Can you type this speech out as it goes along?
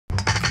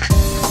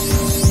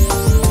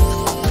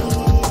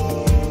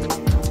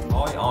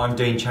I'm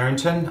Dean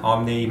Cherrington.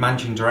 I'm the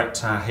Managing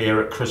Director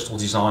here at Crystal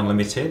Design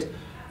Ltd,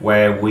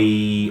 where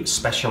we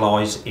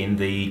specialise in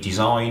the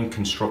design,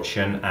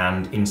 construction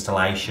and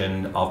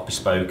installation of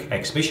bespoke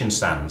exhibition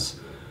stands.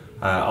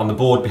 On the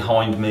board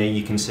behind me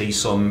you can see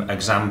some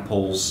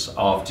examples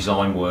of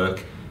design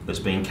work that's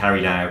been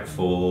carried out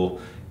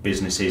for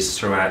businesses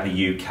throughout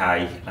the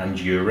UK and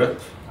Europe.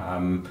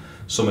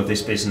 Some of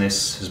this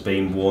business has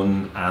been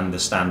won and the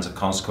stands have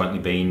consequently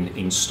been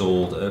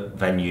installed at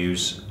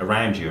venues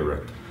around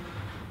Europe.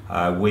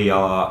 We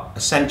are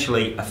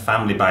essentially a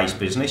family-based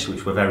business,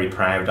 which we're very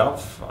proud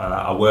of.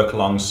 I work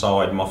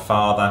alongside my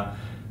father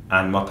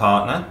and my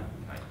partner,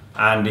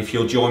 and if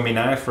you'll join me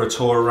now for a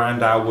tour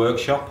around our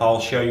workshop, I'll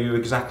show you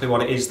exactly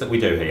what it is that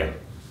we do here.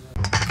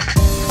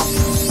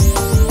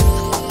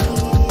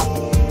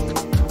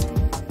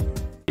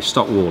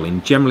 Stock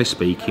walling, generally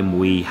speaking,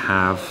 we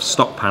have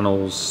stock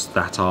panels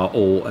that are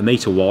all a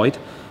metre wide.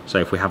 So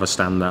if we have a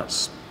stand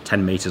that's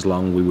 10 metres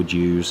long, we would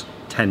use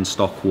 10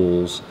 stock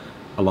walls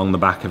along the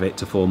back of it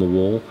to form a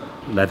wall.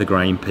 Leather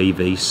grain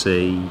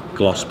PVC,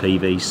 gloss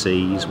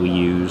PVCs, we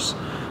use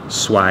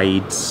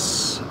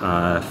suedes,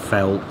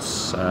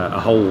 felts, a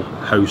whole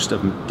host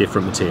of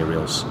different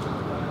materials.